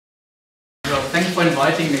thank you for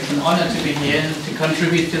inviting me. It's an honor to be here to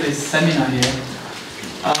contribute to this seminar here.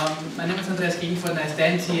 My name is Andreas Gergenfurtner. I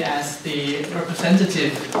stand here as the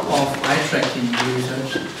representative of eye tracking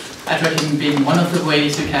research. Eye tracking being one of the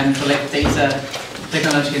ways you can collect data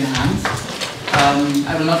technology enhanced.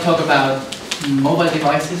 I will not talk about mobile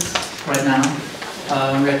devices right now.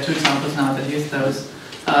 We have two examples now that use those.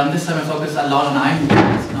 This time I focus a lot on eye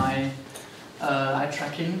movements and eye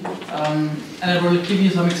tracking. And I will give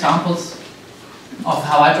you some examples of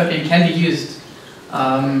how eye tracking can be used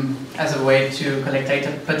as a way to collect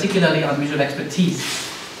data, particularly on visual expertise.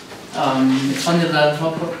 It's funny that I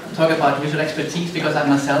talk about visual expertise because I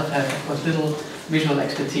myself have, of course, little visual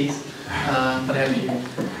expertise, but I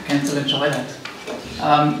can still enjoy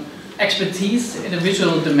that. Expertise in the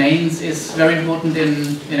visual domains is very important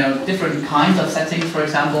in different kinds of settings. For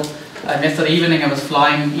example, yesterday evening I was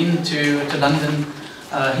flying into London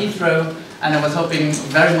Heathrow, and I was hoping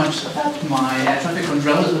very much that my air traffic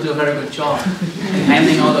controllers would do a very good job in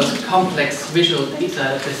handling all those complex visual data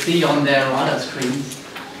that they see on their radar screens.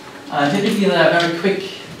 Typically they are very quick.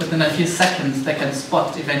 Within a few seconds they can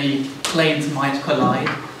spot if any planes might collide,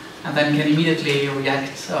 and then can immediately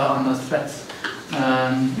react on those threats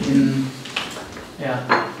in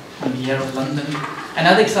the air of London.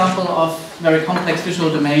 Another example of very complex visual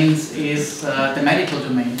domains is the medical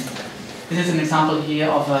domain. This is an example here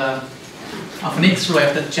of an X-ray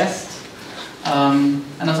of the chest. And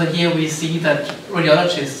also here we see that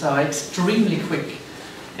radiologists are extremely quick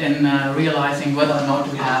in realizing whether or not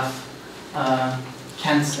we have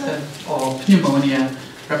cancer or pneumonia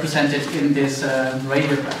represented in this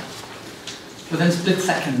radiograph. Within split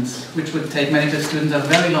seconds, which would take medical students a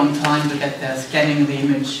very long time to get there, scanning the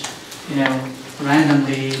image,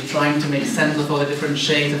 randomly trying to make sense of all the different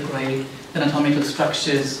shades of grey, the anatomical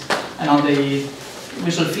structures, and all the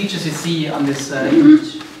visual features you see on this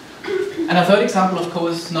image. And a third example, of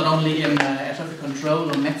course, not only in air traffic control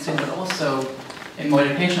or medicine, but also in more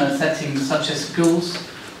educational settings such as schools.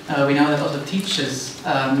 We know that also teachers,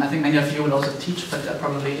 I think many of you will also teach, but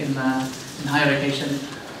probably in higher education,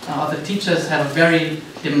 other teachers have a very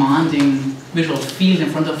demanding visual field in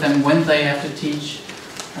front of them when they have to teach.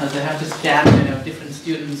 They have to scan different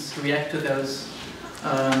students, react to those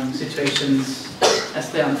situations as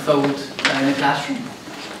they unfold in a classroom.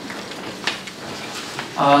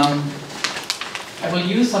 I will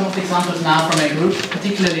use some of the examples now from a group,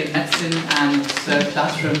 particularly in medicine and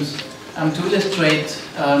classrooms, to illustrate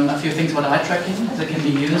a few things about eye tracking that can be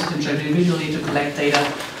used visually to collect data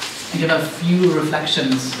and give a few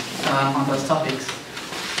reflections on those topics.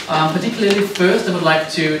 Particularly first, I would like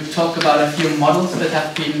to talk about a few models that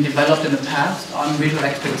have been developed in the past on visual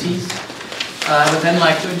expertise. I would then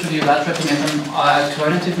like to introduce eye tracking as an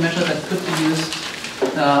alternative measure that could be used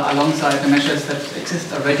alongside the measures that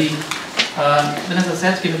exist already. Then, as I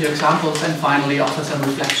said, give you examples, and finally offer some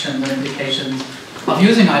reflections and implications of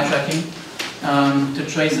using eye tracking to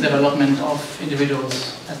trace the development of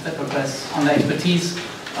individuals as they progress on their expertise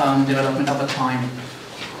development over time.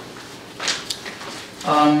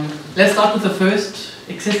 Let's start with the first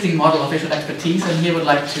existing model of visual expertise, and here I would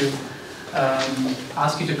like to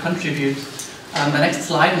ask you to contribute. The next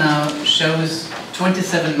slide now shows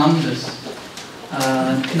 27 numbers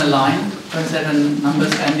in a line, 27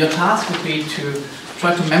 numbers, and your task would be to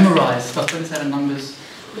try to memorize those 27 numbers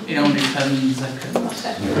in only 10 seconds.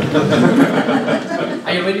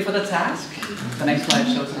 Are you ready for the task? The next slide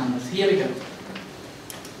shows numbers. Here we go.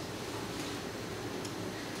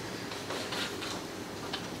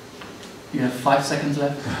 You have 5 seconds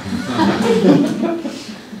left.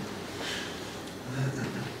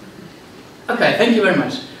 Okay, thank you very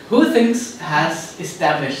much. Who thinks has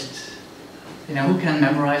established, who can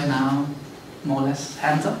memorize now, more or less?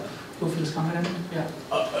 Hands up. Who feels confident? Yeah.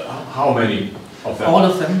 How many of them? All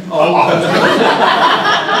of them.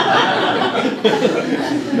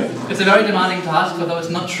 It's a very demanding task for those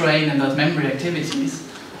not trained in those memory activities.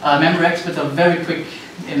 Memory experts are very quick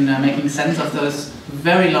in making sense of those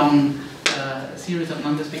very long series of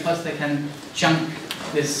numbers because they can chunk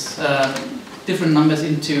this different numbers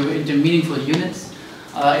into meaningful units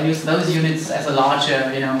and use those units as a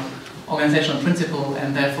larger organizational principle,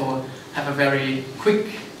 and therefore have a very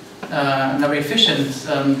quick very efficient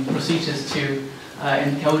procedures to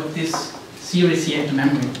encode this series here into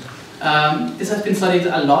memory. This has been studied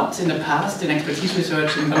a lot in the past in expertise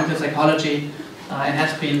research in clinical psychology and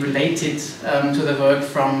has been related to the work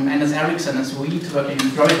from Anders Ericsson, a Swede working in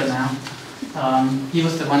Florida now. He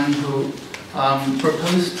was the one who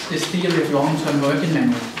proposed this theory of long-term work in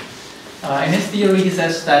memory. In his theory, he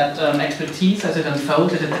says that expertise, as it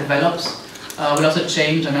unfolds, as it develops, will also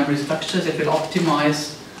change the memory structures. It will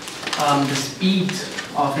optimize the speed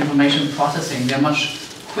of information processing. They are much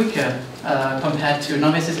quicker compared to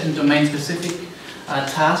novices in domain-specific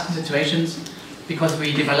tasks and situations, because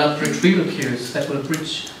we develop retrieval queues that will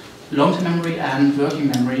bridge long-term memory and working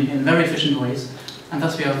memory in very efficient ways, and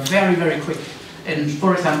thus we are very, very quick in,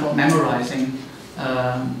 for example, memorizing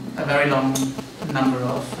a very long number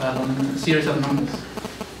of series of numbers.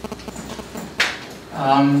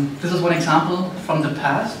 This is one example from the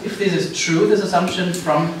past. If this is true, this assumption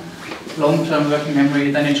from long-term working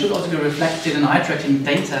memory, then it should also be reflected in eye tracking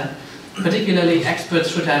data. Particularly, experts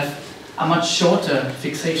should have a much shorter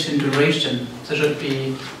fixation duration. So should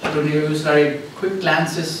use very quick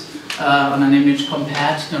glances on an image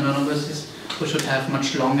compared to non-novices who should have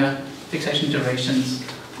much longer fixation durations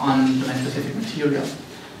on domain-specific material.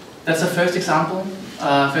 That's the first example,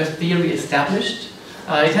 first theory established.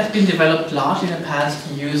 It has been developed largely in the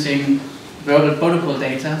past using verbal protocol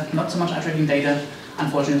data, not so much eye tracking data,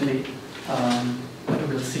 unfortunately, but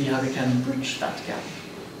we will see how we can bridge that gap.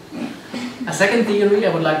 A second theory I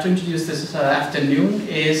would like to introduce this afternoon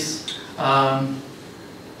is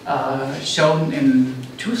shown in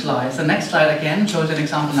 2 slides. The next slide again shows an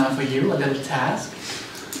example now for you, a little task.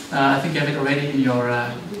 I think you have it already in your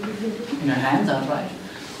hands, right?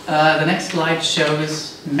 The next slide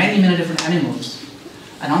shows many different animals.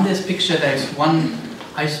 And on this picture there's one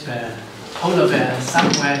ice bear, polar bear,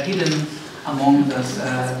 somewhere hidden among those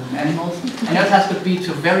animals. And your task would be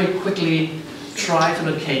to very quickly try to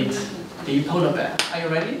locate the polar bear. Are you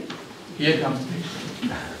ready? Here it comes.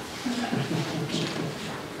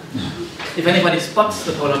 If anybody spots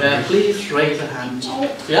the polar bear, please raise a hand.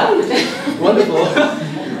 Yeah, wonderful.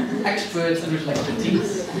 Experts and visual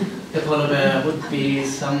expertise. The polar bear would be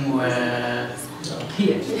somewhere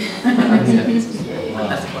here.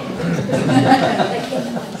 That's the polar bear.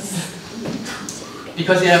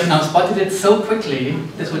 Because you have now spotted it so quickly,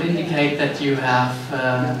 this would indicate that you have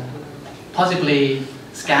possibly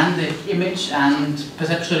scanned the image and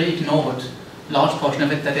perceptually ignored a large portion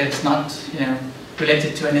of it that is not,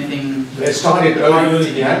 related to anything. Let's start it earlier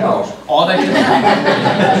in the handout. Or that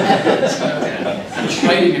is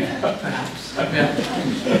training it, perhaps. Yeah.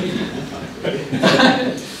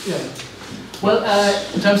 Yeah. Well,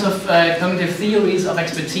 in terms of cognitive theories of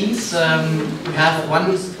expertise, we have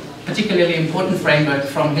one particularly important framework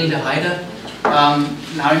from Hilde Heider,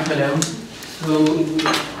 now in Cologne, who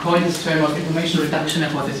coined this term of information reduction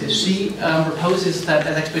hypothesis. She proposes that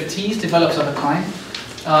as expertise develops over time,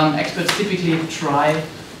 experts typically try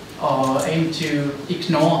or aim to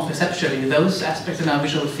ignore perceptually those aspects in our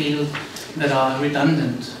visual field that are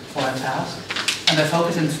redundant for a task, and they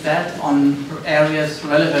focus instead on areas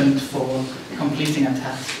relevant for completing a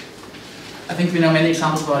task. I think we know many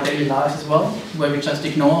examples of our daily lives as well, where we just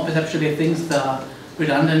ignore perceptually things that are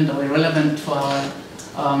redundant or irrelevant for our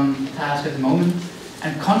task at the moment,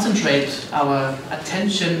 and concentrate our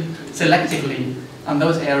attention selectively on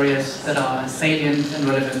those areas that are salient and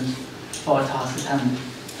relevant for our task at hand.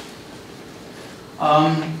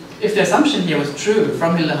 If the assumption here was true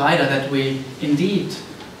from Hilde Heider that we indeed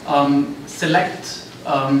select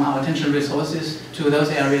our attention resources to those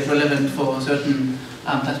areas relevant for certain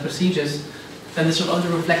task procedures, then this should also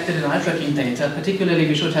be reflected in eye tracking data. Particularly,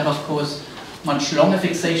 we should have, of course, much longer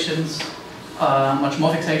fixations, much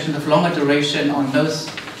more fixations of longer duration on those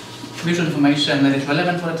visual information that is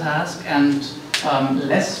relevant for the task, and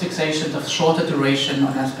less fixations of shorter duration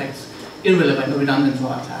on aspects irrelevant or redundant for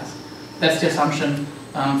our task. That's the assumption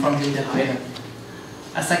from Hilde Heider.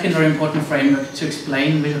 A second very important framework to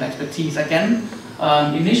explain visual expertise, again,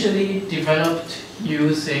 initially developed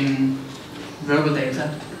using verbal data,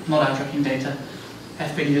 not eye tracking data,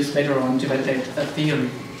 have been used later on to validate that theory.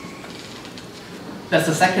 That's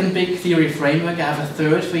the second big theory framework. I have a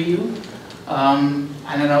third for you. And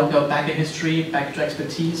then I'll go back in history, back to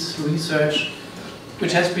expertise, research,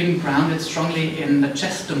 which has been grounded strongly in the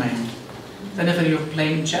chess domain. Then if you're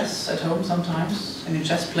playing chess at home sometimes, and you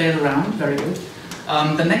just play it around, very good.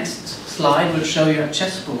 The next slide will show you a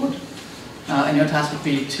chessboard, and your task would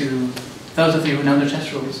be to, those of you who know the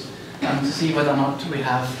chess rules, to see whether or not we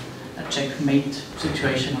have a checkmate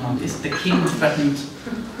situation or not. Is the king threatened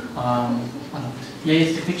or not? Here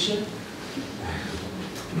is the picture.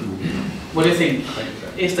 What do you think?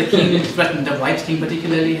 Is the king threatened, the white king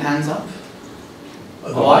particularly, hands up?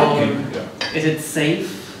 The white king, yeah. Is it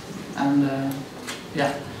safe? And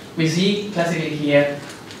yeah, we see classically here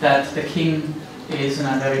that the king is in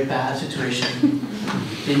a very bad situation,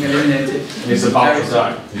 being eliminated. He's about to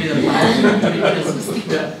die. He's about to be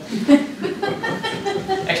killed.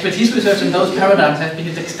 Expertise research in those paradigms has been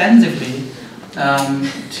used extensively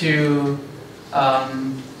to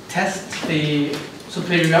test the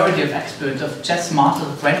superiority of experts, of chess masters,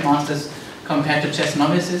 grandmasters, compared to chess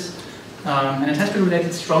novices. And it has been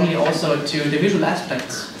related strongly also to the visual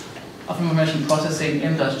aspects of information processing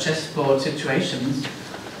in those chessboard situations.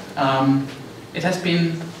 It has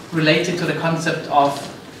been related to the concept of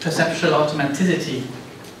perceptual automaticity.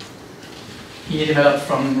 He developed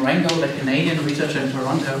from Rango, the Canadian researcher in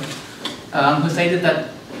Toronto, who stated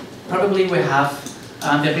that probably we have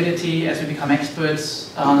the ability, as we become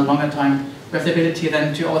experts on a longer time, we have the ability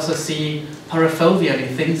then to also see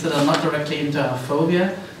parafovially, things that are not directly into our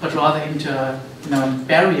phobia, but rather into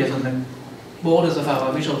barriers on the borders of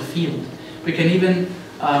our visual field. We can even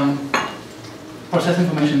process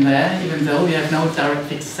information there, even though we have no direct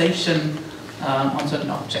fixation on certain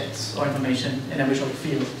objects or information in a visual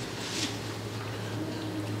field.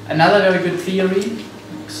 Another very good theory,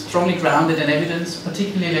 strongly grounded in evidence,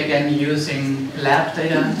 particularly again using lab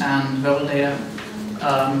data and verbal data,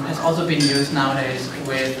 has also been used nowadays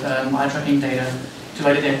with eye tracking data to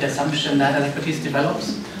validate the assumption that as expertise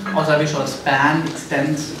develops, also our visual span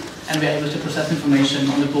extends and we are able to process information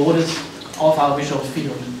on the borders of our visual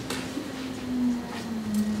field.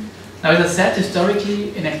 Now, as I said,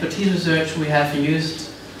 historically in expertise research we have used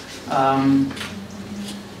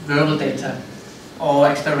verbal data or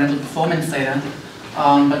experimental performance data,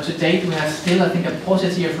 but to date we have still, I think, a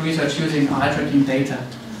paucity of research using eye tracking data.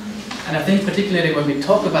 And I think particularly when we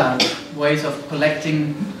talk about ways of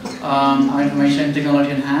collecting our information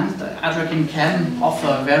technology enhanced, eye tracking can offer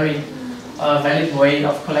a very valid way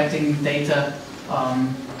of collecting data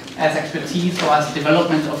as expertise or as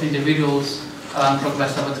development of individuals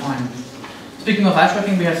progress over time. Speaking of eye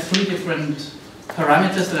tracking, we have 3 different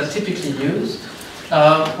parameters that are typically used.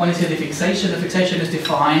 One is here the fixation. The fixation is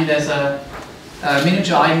defined as a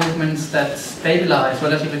miniature eye movements that stabilize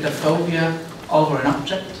relative to the phobia over an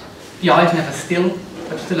object. The eye is never still,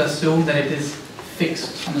 but still assume that it is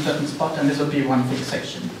fixed on a certain spot, and this would be one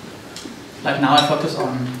fixation. Like now I focus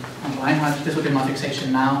on Reinhardt, this would be my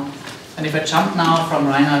fixation now. And if I jump now from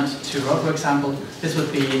Reinhardt to Rob, for example, this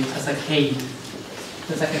would be a saccade.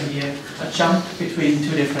 The second here, a jump between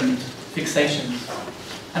 2 different fixations.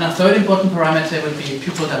 And a third important parameter would be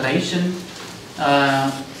pupil dilation,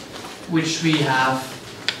 which we have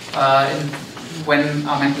when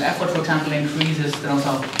our mental effort, for example, increases, then also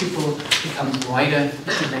our pupil becomes wider,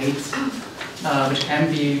 dilates, which can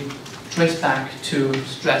be traced back to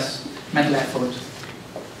stress, mental effort,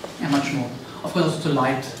 and much more. Of course, also to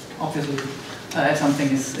light, obviously. If something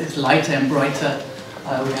is lighter and brighter,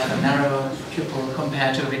 we have a narrower pupil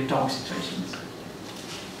compared to with dark situations.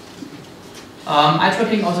 Eye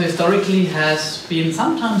tracking also historically has been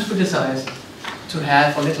sometimes criticized to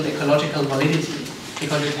have a little ecological validity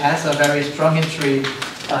because it has a very strong history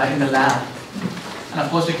in the lab. And of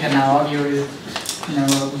course we can now argue a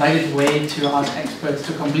valid way to ask experts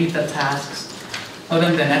to complete their tasks, not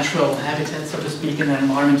in their natural habitat, so to speak, in their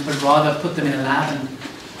environment, but rather put them in a lab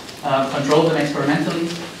and control them experimentally.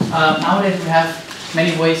 Nowadays we have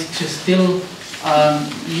many ways to still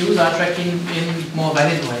use eye tracking in more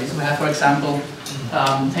valid ways. We have, for example,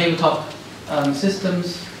 tabletop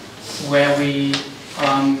systems where we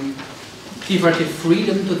give relative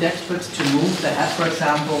freedom to the experts to move the head, for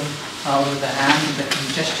example, with the hand, with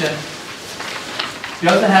the gesture. We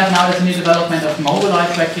also have now this new development of mobile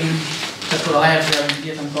eye tracking. That's what I have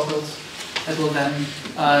here, some goggles that will then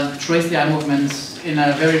trace the eye movements in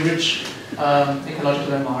a very rich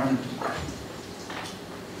ecological environment.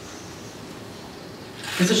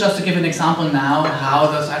 This is just to give an example now how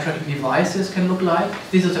those eye tracking devices can look like.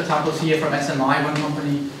 These are examples here from SMI, one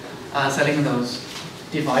company selling those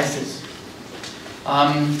devices.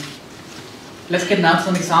 Let's get now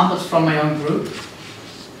some examples from my own group.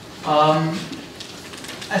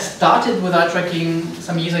 I started with eye tracking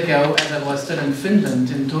some years ago as I was still in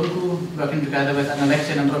Finland, in Turku, working together with Andreas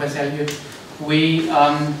and Andreas. We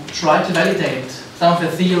tried to validate some of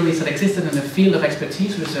the theories that existed in the field of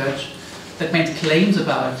expertise research that made claims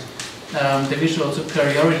about the visual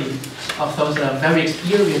superiority of those that are very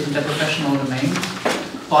experienced in their professional domain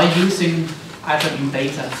by using eye tracking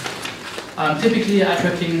data. Typically, eye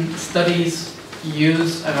tracking studies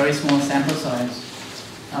use a very small sample size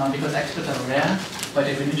because experts are rare by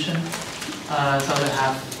definition, so they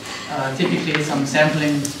have typically some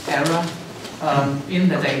sampling error in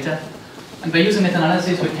the data. And by using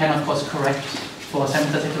meta-analysis, we can of course correct for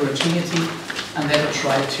sample heterogeneity and then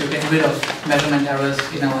try to get rid of measurement errors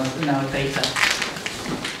in our data.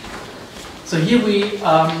 So here we,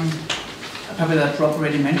 probably that Rob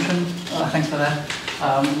already mentioned, thanks for that,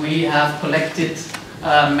 we have collected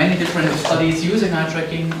many different studies using eye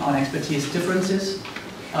tracking on expertise differences.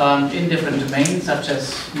 in different domains such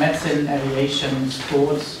as medicine, aviation,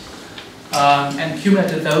 sports, and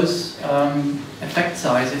cumulated those effect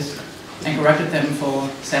sizes and corrected them for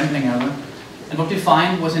sampling error. And what we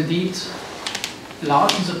find was indeed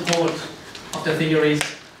large support of the theories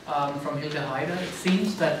from Hilde Heider. It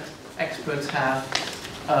seems that experts have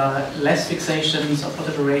less fixations of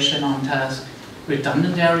shorter duration on task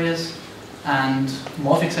redundant areas and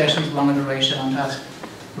more fixations of longer duration on task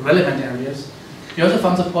relevant areas. We also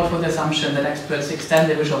found support for the assumption that experts extend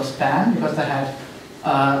the visual span because they had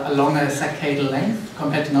a longer saccadal length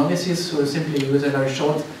compared to novices who simply use a very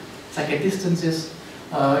short saccade distances,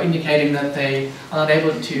 indicating that they are not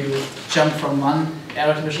able to jump from one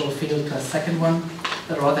area of visual field to a second one,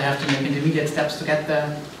 but rather have to make intermediate steps to get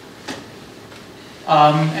there.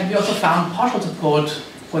 And we also found partial support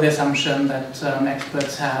for the assumption that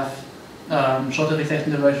experts have shorter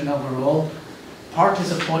fixation duration overall, partly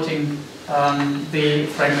supporting the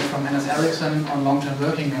framework from Hennes Eriksson on long-term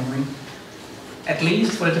working memory, at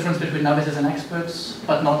least for the difference between novices and experts,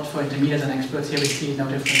 but not for intermediates and experts. Here we see no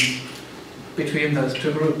difference between those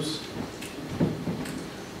two groups.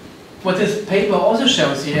 What this paper also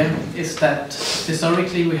shows here is that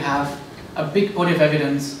historically we have a big body of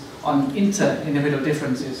evidence on inter-individual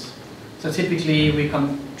differences. So typically we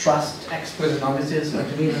contrast experts and novices, or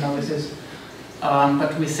intermediate and novices,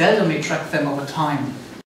 but we seldomly track them over time.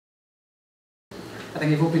 I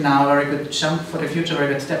think it would be now a very good jump for the future, a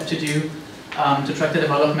very good step to do, to track the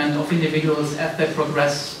development of individuals as they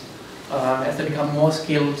progress, as they become more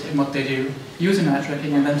skilled in what they do, using eye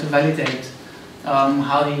tracking, and then to validate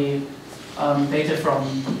how the data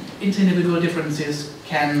from inter-individual differences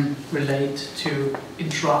can relate to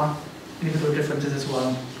intra-individual differences as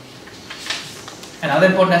well. Another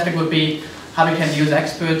important aspect would be how we can use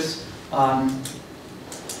experts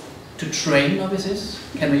to train novices.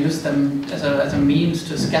 Can we use them as a means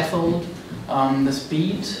to scaffold the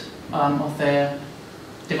speed of their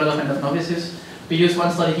development of novices? We used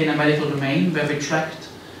one study here in a medical domain where we tracked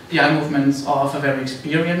the eye movements of a very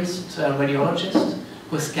experienced radiologist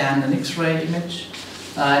who scanned an X-ray image,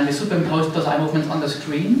 and we superimposed those eye movements on the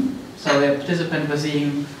screen. So the participant was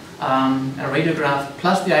seeing a radiograph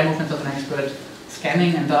plus the eye movements of an expert,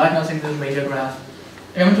 scanning and diagnosing this radiograph.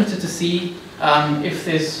 I'm interested to see if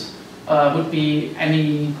this would be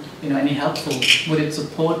any helpful. Would it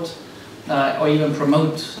support or even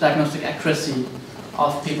promote diagnostic accuracy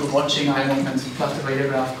of people watching eye movements plus the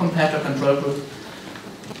radiograph compared to a control group?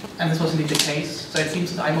 And this was indeed the case. So it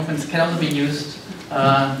seems that eye movements can also be used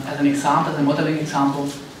as an example, as a modeling example,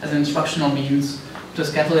 as an instructional means to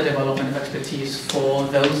scaffold the development of expertise for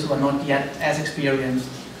those who are not yet as experienced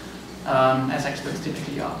as experts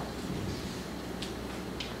typically are.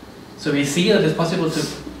 So we see that it's possible to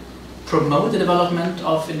promote the development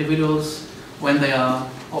of individuals when they are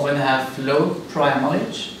or when they have low prior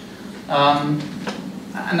knowledge.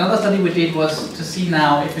 Another study we did was to see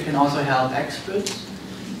now if we can also help experts,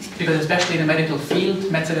 because especially in the medical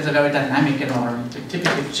field, medicine is a very dynamic environment. It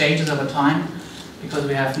typically changes over time because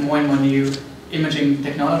we have more and more new imaging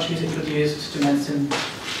technologies introduced to medicine,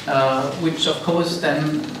 which of course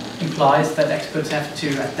then implies that experts have to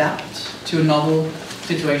adapt to novel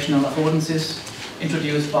situational affordances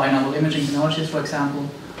introduced by novel imaging technologies, for example.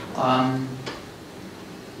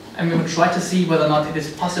 And we would try to see whether or not it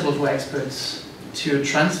is possible for experts to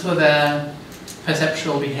transfer their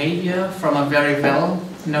perceptual behavior from a very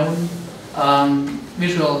well-known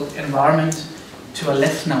visual environment to a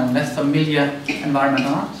less known, less familiar environment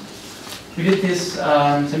or not. We did this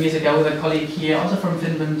some years ago with a colleague here, also from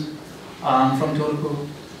Finland, from Turku.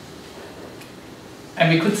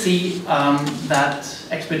 And we could see that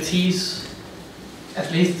expertise,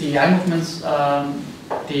 at least the eye movements,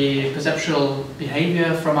 the perceptual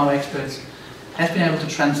behavior from our experts, has been able to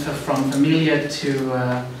transfer from familiar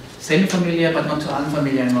to semi-familiar but not to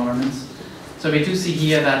unfamiliar environments. So we do see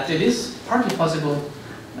here that it is partly possible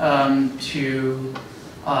to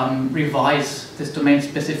revise this domain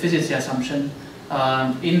specificity assumption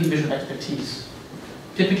in visual expertise.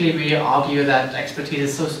 Typically we argue that expertise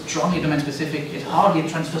is so strongly domain specific it hardly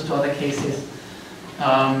transfers to other cases.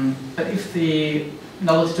 But if the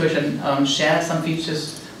novel situation shares some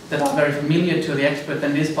features that are very familiar to the expert,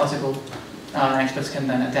 then it is possible experts can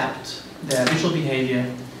then adapt their visual behavior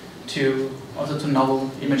also to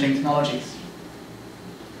novel imaging technologies.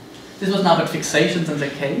 This was now about fixations in the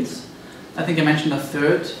case. I think I mentioned a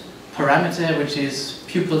third parameter, which is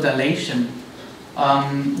pupil dilation.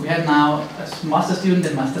 We had now a master student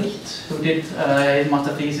in Maastricht who did his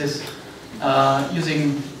master thesis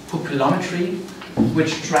using pupillometry,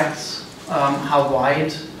 which tracks how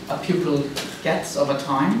wide a pupil gets over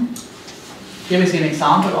time. Here we see an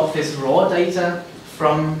example of this raw data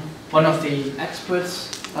from one of the experts.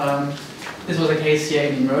 This was a case here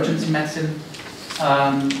in emergency medicine,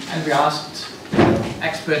 and we asked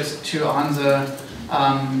experts to answer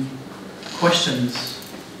questions,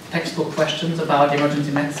 textbook questions about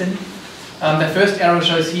emergency medicine. The first arrow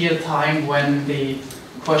shows here the time when the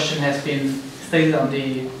question has been stated on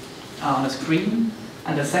the screen,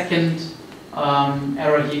 and the second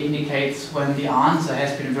arrow here indicates when the answer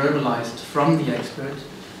has been verbalized from the expert.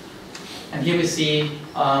 And here we see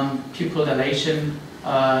pupil dilation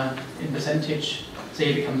in percentage, so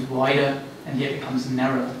here it becomes wider and here it becomes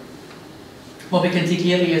narrower. What we can see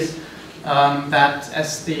clearly is that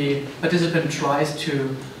as the participant tries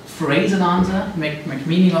to phrase an answer, make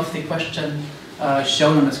meaning of the question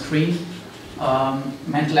shown on the screen,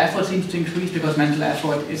 mental effort seems to increase because mental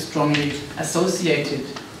effort is strongly associated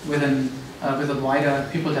with a wider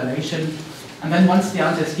pupil dilation. And then once the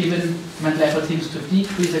answer is given, mental effort seems to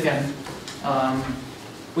decrease again,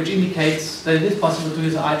 which indicates that it is possible to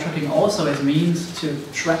use eye tracking also as means to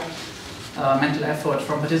track mental effort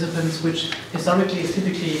from participants, which historically is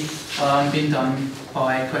typically been done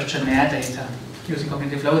by questionnaire data, using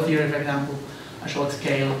cognitive load theory, for example, a short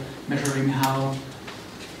scale measuring how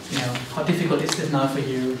difficult is this now for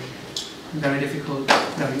you, very difficult,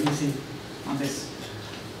 very easy on this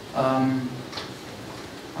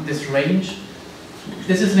range.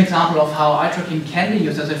 This is an example of how eye tracking can be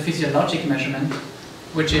used as a physiologic measurement,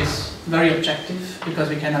 which is very objective because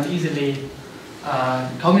we cannot easily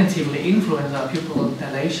cognitively influence our pupil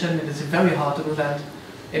dilation. It is very hard to do that.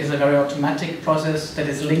 It is a very automatic process that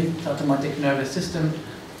is linked to the automatic nervous system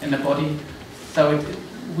in the body. So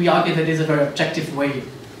we argue that it is a very objective way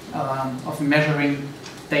of measuring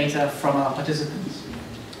data from our participants.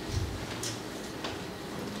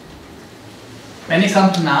 An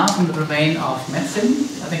example now from the domain of medicine.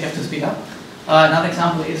 I think I have to speed up. Another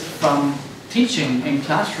example is from teaching in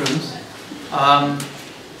classrooms.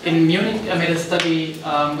 In Munich, I made a study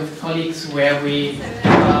with colleagues where we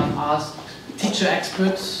asked teacher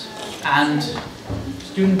experts and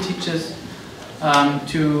student teachers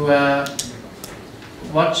to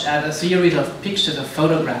watch at a series of pictures of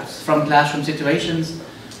photographs from classroom situations.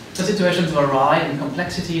 The situations vary in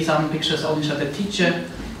complexity. Some pictures only showed the teacher,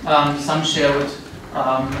 some showed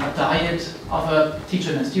a diet of a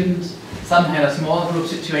teacher and a student, some had a small group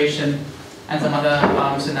situation, and some other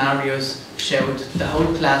scenarios showed the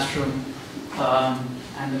whole classroom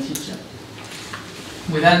and the teacher.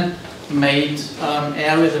 We then made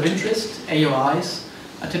areas of interest, AOIs,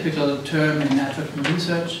 a typical term in eye tracking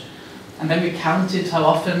research, and then we counted how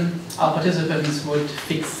often our participants would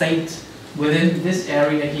fixate within this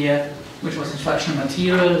area here, which was instructional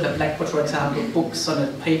material, the blackboard, for example, books on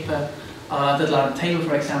a paper, that lie on a table,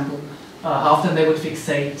 for example. How often they would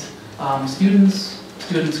fixate students.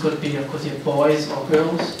 Students could be, of course, boys or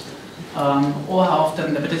girls, or how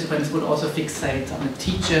often the participants would also fixate on a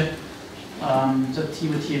teacher. So T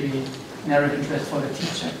would here be an area of interest for the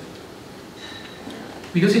teacher.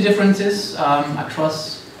 We do see differences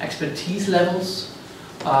across expertise levels.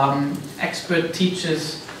 Expert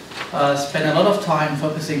teachers spend a lot of time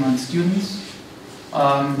focusing on students.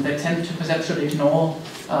 They tend to perceptually ignore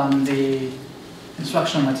the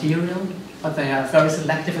instructional material, but they are very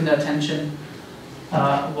selective in their attention,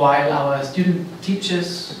 while our student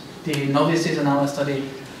teachers, the novices in our study,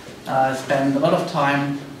 spend a lot of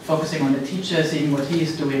time focusing on the teacher, seeing what he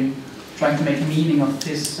is doing, trying to make meaning of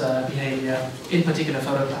his behavior, in particular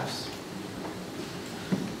photographs.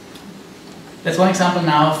 That's one example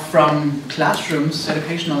now from classrooms,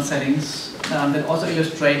 educational settings, that also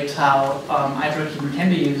illustrate how eye tracking can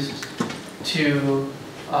be used to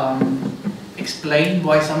explain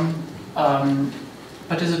why some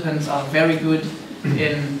participants are very good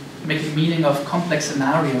in making meaning of complex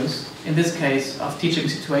scenarios, in this case of teaching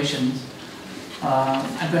situations.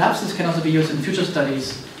 And perhaps this can also be used in future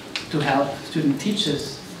studies to help student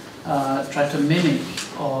teachers try to mimic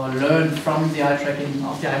or learn from the eye tracking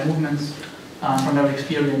of the eye movements from very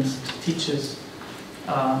experienced teachers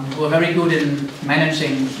who are very good in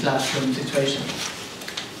managing classroom situations.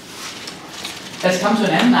 Let's come to an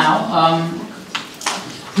end now.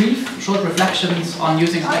 Brief, short reflections on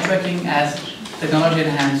using eye tracking as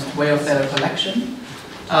technology-enhanced way of data collection.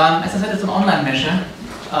 As I said, it's an online measure,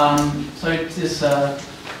 so it is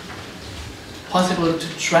possible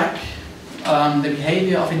to track the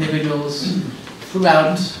behavior of individuals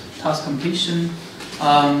throughout task completion.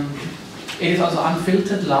 It is also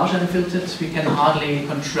unfiltered, largely unfiltered. We can hardly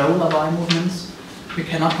control our eye movements. We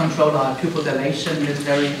cannot control our pupil dilation. It is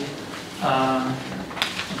very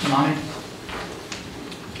autonomic.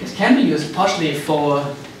 It can be used partially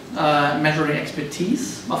for measuring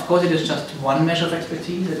expertise. Of course, it is just one measure of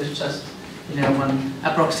expertise. It is just one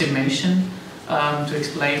approximation to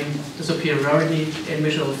explain the superiority in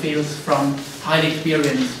visual fields from highly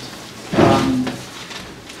experienced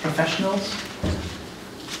professionals.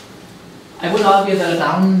 I would argue that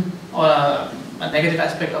a negative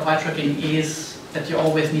aspect of eye tracking is that you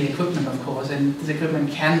always need equipment, of course, and this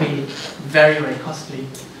equipment can be very, very costly.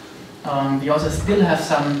 We also still have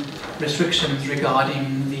some restrictions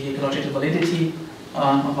regarding the ecological validity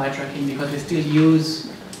of eye tracking, because we still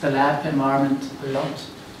use the lab environment a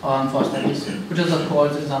lot for studies, which is, of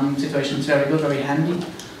course, in some situations very good, very handy.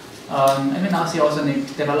 And we now see also the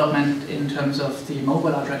development in terms of the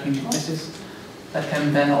mobile eye tracking devices that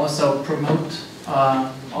can then also promote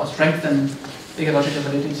or strengthen the ecological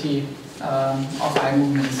validity of eye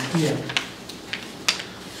movements here.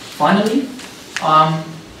 Finally,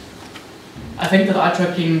 I think that eye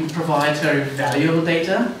tracking provides very valuable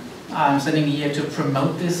data. I'm sitting here to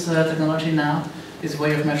promote this technology now, this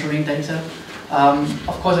way of measuring data.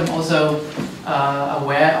 Of course, I'm also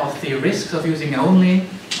aware of the risks of using only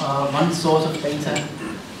one source of data.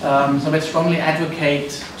 So I strongly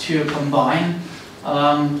advocate to combine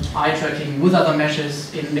eye tracking with other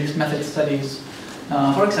measures in mixed method studies.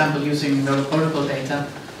 For example, using neuroprotocol data,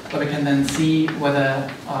 where we can then see whether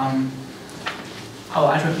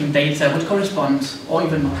our eye tracking data would correspond, or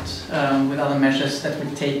even not, with other measures that we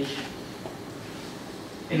take.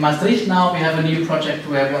 In Maastricht now we have a new project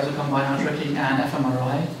where we also combine eye tracking and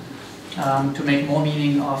fMRI to make more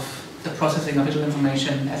meaning of the processing of visual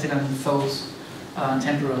information as it unfolds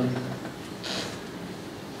temporarily.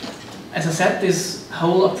 As I said, this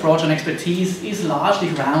whole approach on expertise is largely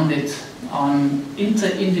grounded on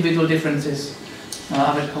inter-individual differences.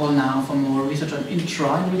 I would call now for more research on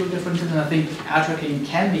intra-individual differences, and I think eye tracking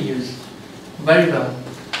can be used very well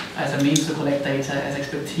as a means to collect data as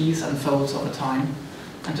expertise unfolds over time,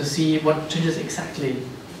 and to see what changes exactly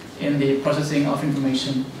in the processing of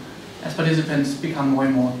information as participants become more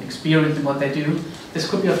and more experienced in what they do. This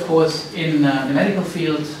could be, of course, in the medical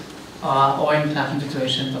field or in international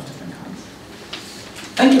situations of different kinds.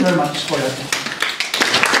 Thank you very much for your attention.